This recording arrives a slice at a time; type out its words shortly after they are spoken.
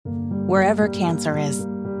Wherever cancer is,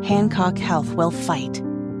 Hancock Health will fight.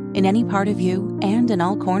 In any part of you and in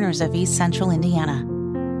all corners of East Central Indiana.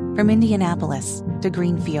 From Indianapolis to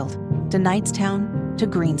Greenfield to Knightstown to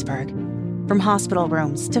Greensburg. From hospital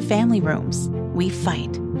rooms to family rooms, we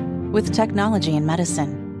fight. With technology and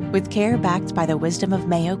medicine, with care backed by the wisdom of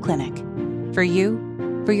Mayo Clinic. For you,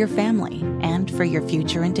 for your family, and for your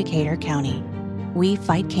future in Decatur County. We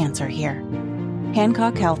fight cancer here.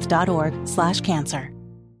 HancockHealth.org/cancer.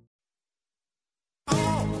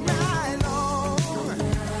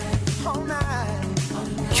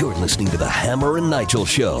 You're listening to the Hammer and Nigel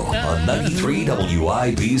Show on 93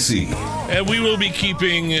 WIBC. And we will be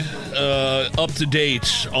keeping up to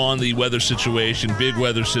date on the weather situation. Big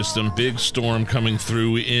weather system, big storm coming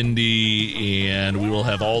through Indy, and we will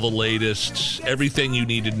have all the latest, everything you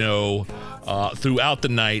need to know throughout the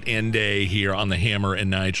night and day here on the Hammer and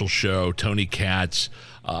Nigel Show. Tony Katz,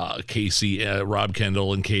 Casey, Rob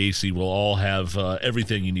Kendall, and Casey will all have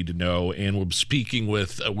everything you need to know. And we'll be speaking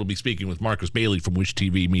with Marcus Bailey from Wish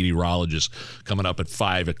TV, meteorologist, coming up at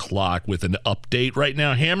 5 o'clock with an update. Right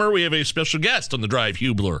now, Hammer, we have a special guest on the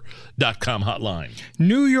DriveHubler.com hotline.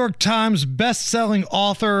 New York Times best-selling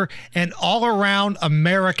author and all-around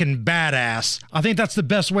American badass. I think that's the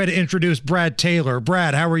best way to introduce Brad Taylor.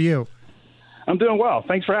 Brad, how are you? I'm doing well.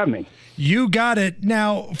 Thanks for having me. You got it.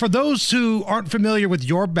 Now, for those who aren't familiar with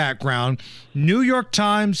your background, New York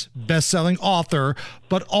Times best-selling author,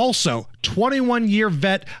 but also 21-year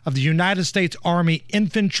vet of the United States Army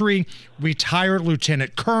Infantry, retired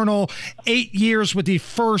lieutenant colonel, 8 years with the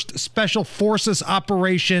 1st Special Forces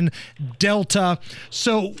Operation Delta.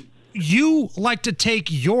 So you like to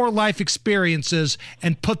take your life experiences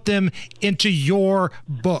and put them into your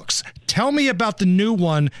books. Tell me about the new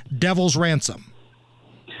one, Devil's Ransom.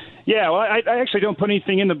 Yeah, well, I actually don't put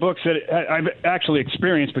anything in the books that I've actually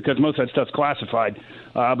experienced because most of that stuff's classified.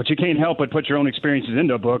 But you can't help but put your own experiences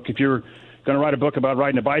into a book. If you're going to write a book about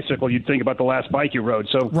riding a bicycle, you'd think about the last bike you rode.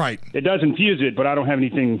 So right. It does infuse it, but I don't have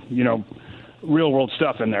anything, real-world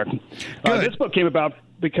stuff in there. This book came about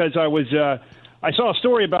because I saw a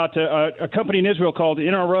story about a company in Israel called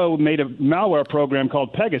NRO made a malware program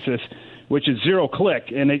called Pegasus, which is zero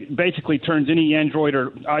click, and it basically turns any Android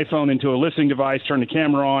or iPhone into a listening device, turn the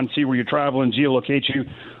camera on, see where you're traveling, geolocate you,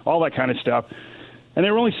 all that kind of stuff. And they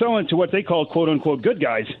were only selling it to what they called quote-unquote good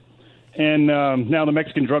guys. And now the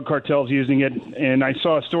Mexican drug cartel's using it, and I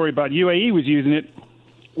saw a story about UAE was using it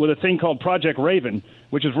with a thing called Project Raven,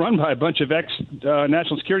 which is run by a bunch of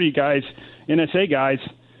ex-national security guys, NSA guys,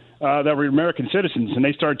 that were American citizens, and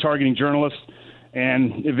they started targeting journalists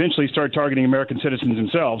and eventually started targeting American citizens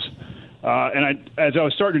themselves. As I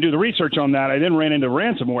was starting to do the research on that, I then ran into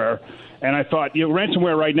ransomware, and I thought,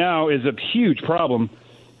 ransomware right now is a huge problem,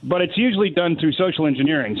 but it's usually done through social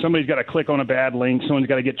engineering. Somebody's got to click on a bad link, someone's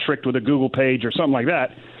got to get tricked with a Google page or something like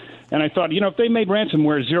that. And I thought, if they made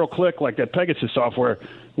ransomware zero click like that Pegasus software,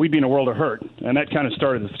 we'd be in a world of hurt. And that kind of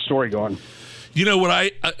started the story going.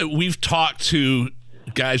 We've talked to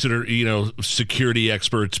guys that are, security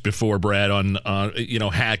experts before, Brad, on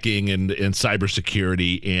hacking and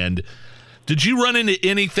cybersecurity. And did you run into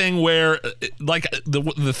anything where, like,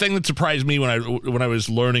 the thing that surprised me when I was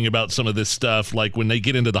learning about some of this stuff, like when they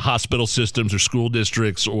get into the hospital systems or school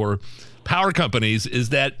districts or power companies, is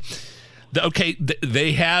that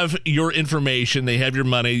they have your information, they have your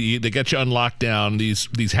money, they got you on lockdown,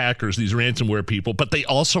 these hackers, these ransomware people, but they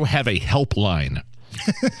also have a helpline.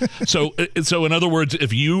 So in other words,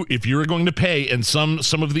 if you're going to pay, and some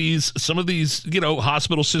of these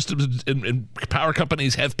hospital systems and power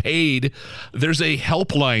companies have paid, there's a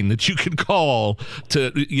helpline that you can call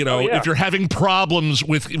to if you're having problems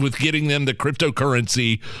with getting them the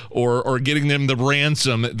cryptocurrency or getting them the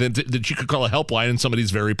ransom, that you could call a helpline, and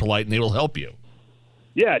somebody's very polite and they will help you.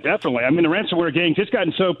 Yeah, definitely. I mean, the ransomware gangs, it's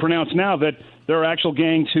gotten so pronounced now that there are actual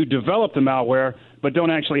gangs who develop the malware but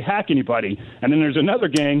don't actually hack anybody. And then there's another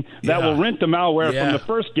gang that will rent the malware from the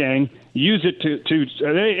first gang, use it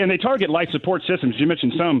and they target life support systems. You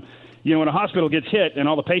mentioned some. When a hospital gets hit and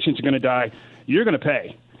all the patients are going to die, you're going to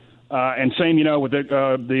pay. And same, with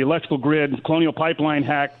the electrical grid, Colonial Pipeline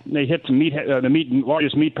hack, they hit some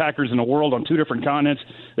largest meat packers in the world on 2 different continents.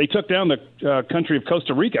 They took down the country of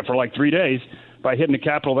Costa Rica for like 3 days by hitting the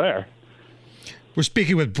capital there. We're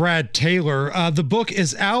speaking with Brad Taylor. The book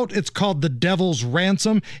is out. It's called The Devil's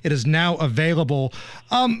Ransom. It is now available.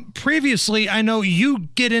 Previously, I know you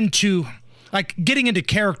get into, getting into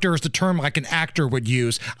character is the term like an actor would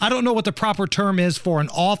use. I don't know what the proper term is for an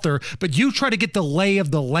author, but you try to get the lay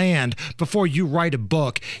of the land before you write a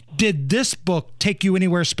book. Did this book take you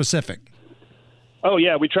anywhere specific? Oh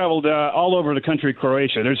yeah, we traveled all over the country of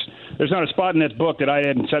Croatia. There's not a spot in this book that I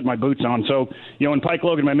hadn't set my boots on. So, when Pike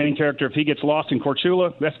Logan, my main character, if he gets lost in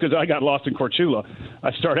Korčula, that's because I got lost in Korčula.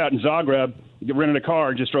 I started out in Zagreb, rented a car,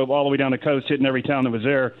 and just drove all the way down the coast, hitting every town that was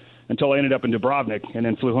there until I ended up in Dubrovnik, and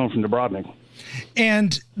then flew home from Dubrovnik.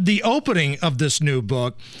 And the opening of this new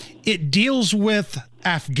book, it deals with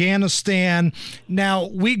Afghanistan. Now,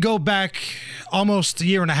 we go back almost a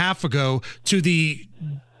year and a half ago to the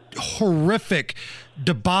horrific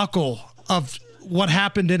debacle of what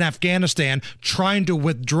happened in Afghanistan, trying to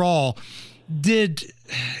withdraw.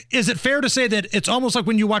 Is it fair to say that it's almost like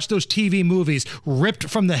when you watch those TV movies ripped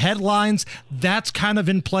from the headlines, that's kind of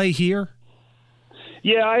in play here?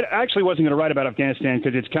 Yeah, I actually wasn't going to write about Afghanistan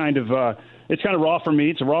because it's kind of raw for me.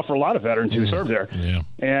 It's raw for a lot of veterans who served there. Yeah.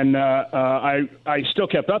 And I still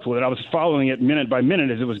kept up with it. I was following it minute by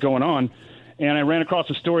minute as it was going on. And I ran across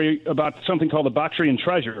a story about something called the Bactrian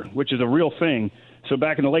treasure, which is a real thing. So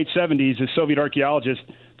back in the late 70s, a Soviet archaeologist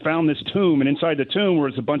found this tomb, and inside the tomb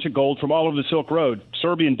was a bunch of gold from all over the Silk Road,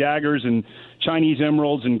 Serbian daggers and Chinese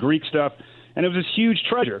emeralds and Greek stuff. And it was this huge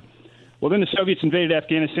treasure. Well, then the Soviets invaded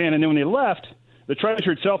Afghanistan, and then when they left, the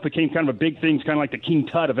treasure itself became kind of a big thing, kind of like the King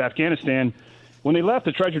Tut of Afghanistan. When they left,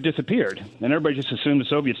 the treasure disappeared, and everybody just assumed the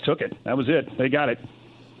Soviets took it. That was it. They got it.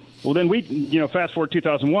 Well, then we, fast forward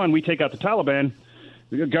 2001, we take out the Taliban,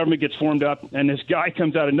 the government gets formed up, and this guy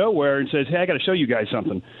comes out of nowhere and says, hey, I got to show you guys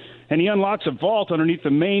something. And he unlocks a vault underneath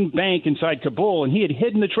the main bank inside Kabul, and he had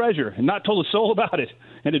hidden the treasure and not told a soul about it,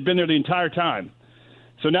 and had been there the entire time.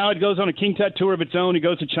 So now it goes on a King Tut tour of its own. It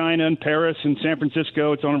goes to China and Paris and San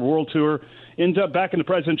Francisco. It's on a world tour, ends up back in the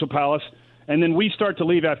presidential palace, and then we start to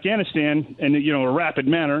leave Afghanistan in a rapid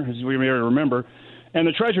manner, as we may remember, and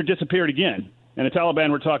the treasure disappeared again. And the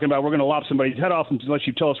Taliban were talking about, we're going to lop somebody's head off unless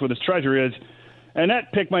you tell us where this treasure is. And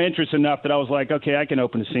that piqued my interest enough that I was like, okay, I can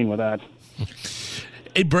open a scene with that.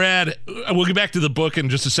 Hey, Brad, we'll get bahave to the book in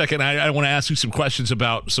just a second. I want to ask you some questions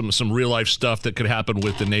about some real-life stuff that could happen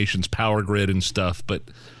with the nation's power grid and stuff. But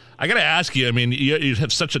I got to ask you, I mean, you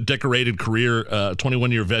have such a decorated career,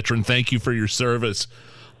 21-year veteran. Thank you for your service.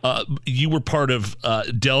 You were part of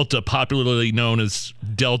Delta, popularly known as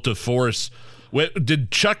Delta Force.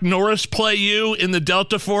 Did Chuck Norris play you in the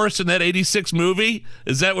Delta Force in that 86 movie?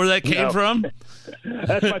 Is that where that came from?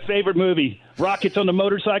 That's my favorite movie. Rockets on the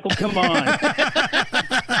motorcycle, come on.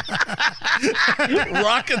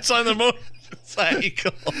 Rockets on the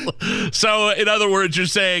motorcycle. So, in other words, you're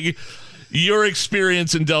saying your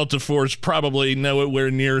experience in Delta Force probably nowhere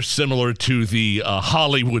near similar to the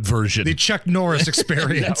Hollywood version. The Chuck Norris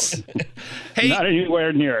experience. Hey, not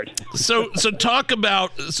anywhere near it. So talk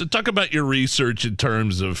about your research in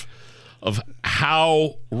terms of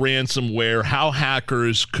how ransomware, how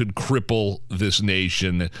hackers could cripple this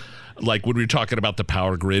nation. Like when we were talking about the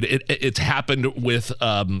power grid, it's happened with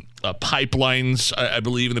pipelines, I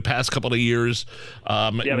believe, in the past couple of years.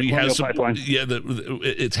 It's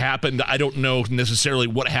happened. I don't know necessarily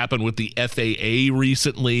what happened with the FAA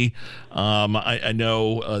recently. I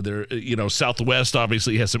know Southwest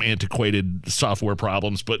obviously has some antiquated software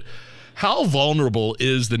problems, but how vulnerable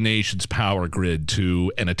is the nation's power grid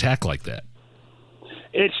to an attack like that?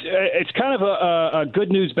 It's kind of a good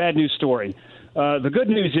news, bad news story. The good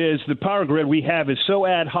news is the power grid we have is so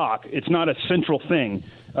ad hoc. It's not a central thing.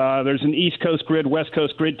 There's an East Coast grid, West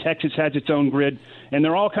Coast grid. Texas has its own grid, and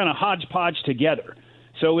they're all kind of hodgepodge together.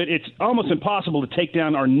 So it's almost impossible to take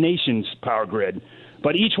down our nation's power grid.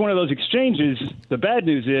 But each one of those exchanges, the bad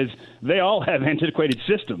news is they all have antiquated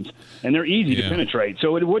systems, and they're easy to penetrate.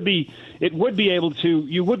 So you would be able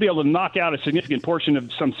to knock out a significant portion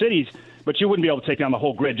of some cities, but you wouldn't be able to take down the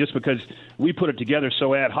whole grid just because we put it together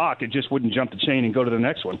so ad hoc, it just wouldn't jump the chain and go to the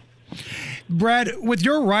next one. Brad, with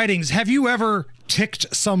your writings, have you ever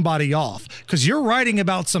ticked somebody off? Because you're writing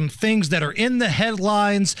about some things that are in the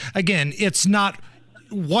headlines. Again, it's not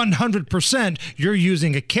 100%. You're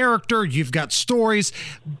using a character, you've got stories,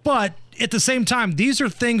 but at the same time, these are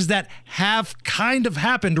things that have kind of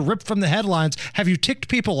happened, ripped from the headlines. Have you ticked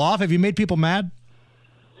people off? Have you made people mad?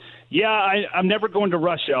 Yeah, I'm never going to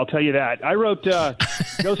Russia, I'll tell you that. I wrote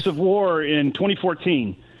Ghosts of War in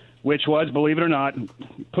 2014, which was, believe it or not,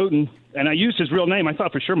 Putin. And I used his real name. I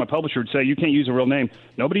thought for sure my publisher would say, you can't use a real name.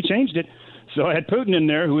 Nobody changed it. So I had Putin in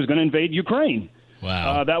there who was going to invade Ukraine.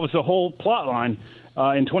 Wow. That was the whole plot line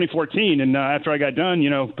in 2014. And after I got done,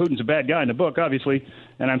 Putin's a bad guy in the book, obviously.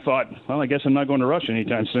 And I thought, well, I guess I'm not going to Russia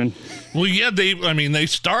anytime soon. Well, yeah, they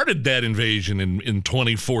started that invasion in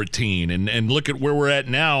 2014, and look at where we're at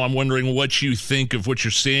now. I'm wondering what you think of what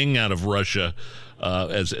you're seeing out of Russia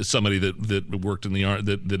as somebody that worked in the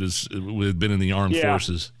that has been in the armed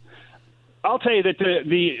forces. I'll tell you that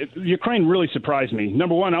the Ukraine really surprised me.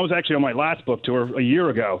 Number one, I was actually on my last book tour a year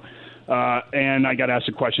ago, and I got asked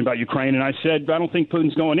a question about Ukraine, and I said, I don't think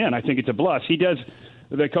Putin's going in. I think it's a bluff. He does,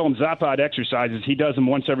 they call them Zapad exercises. He does them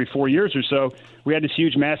once every 4 years or so. We had this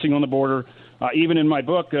huge massing on the border. Even in my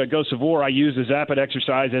book, Ghosts of War, I used the Zapad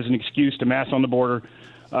exercise as an excuse to mass on the border.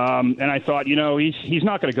 And I thought, he's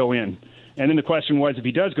not going to go in. And then the question was, if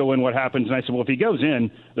he does go in, what happens? And I said, well, if he goes in,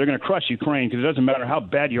 they're going to crush Ukraine because it doesn't matter how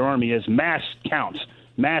bad your army is. Mass counts.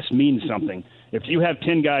 Mass means something. If you have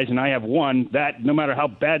 10 guys and I have one, that no matter how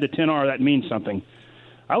bad the 10 are, that means something.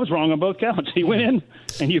 I was wrong on both counts. He went in,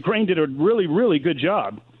 and Ukraine did a really, really good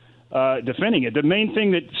job defending it. The main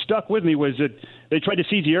thing that stuck with me was that they tried to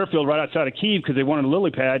seize the airfield right outside of Kyiv because they wanted a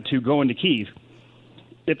lily pad to go into Kyiv.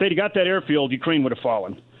 If they'd got that airfield, Ukraine would have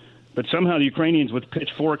fallen. But somehow the Ukrainians, with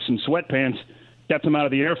pitchforks and sweatpants, kept them out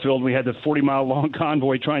of the airfield. We had the 40-mile-long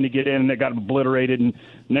convoy trying to get in, and they got obliterated. And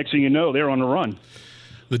next thing you know, they're on the run.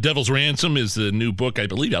 The Devil's Ransom is the new book, I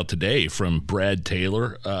believe, out today from Brad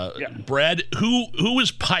Taylor. Yeah. Brad, who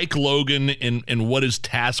is Pike Logan and what is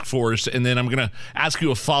Task Force? And then I'm going to ask you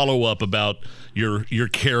a follow-up about your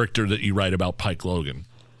character that you write about Pike Logan.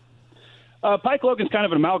 Pike Logan's kind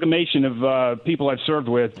of an amalgamation of people I've served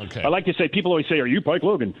with. Okay. I like to say, people always say, are you Pike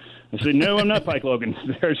Logan? I say, no, I'm not Pike Logan.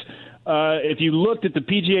 If you looked at the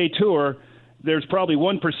PGA Tour, there's probably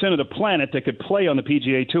 1% of the planet that could play on the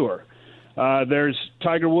PGA Tour. There's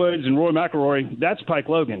Tiger Woods and Rory McIlroy. That's Pike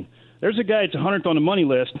Logan. There's a guy that's 100th on the money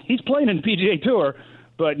list. He's playing in the PGA Tour,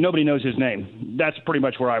 but nobody knows his name. That's pretty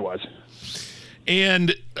much where I was.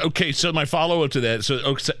 And, okay, so my follow-up to that.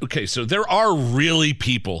 So there are really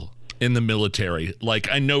people in the military. Like,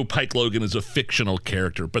 I know Pike Logan is a fictional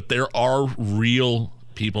character, but there are real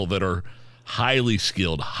people that are highly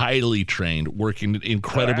skilled, highly trained, working in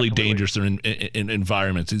incredibly dangerous in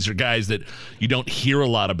environments. These are guys that you don't hear a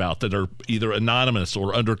lot about, that are either anonymous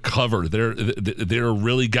or undercover. They're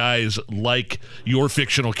really guys like your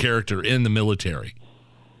fictional character in the military.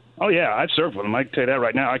 Oh, yeah, I've served with them. I can tell you that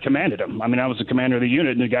right now. I commanded them. I mean, I was the commander of the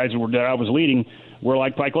unit, and the guys that I was leading were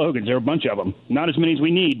like Pike Logans. There are a bunch of them. Not as many as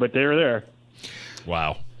we need, but they're there.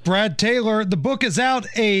 Wow. Brad Taylor, the book is out,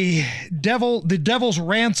 The Devil's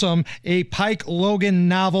Ransom, a Pike Logan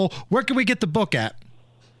novel. Where can we get the book at?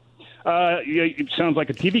 It sounds like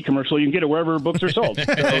a TV commercial. You can get it wherever books are sold.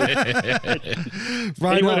 So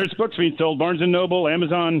anywhere there's books being sold, Barnes & Noble,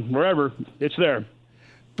 Amazon, wherever, it's there.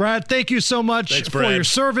 Brad, thank you so much for your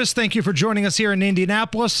service. Thank you for joining us here in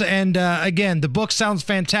Indianapolis. And again, the book sounds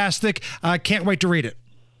fantastic. I can't wait to read it.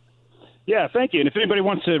 Yeah, thank you. And if anybody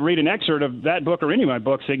wants to read an excerpt of that book or any of my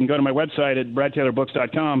books, they can go to my website at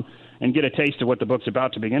bradtaylorbooks.com and get a taste of what the book's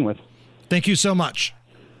about to begin with. Thank you so much.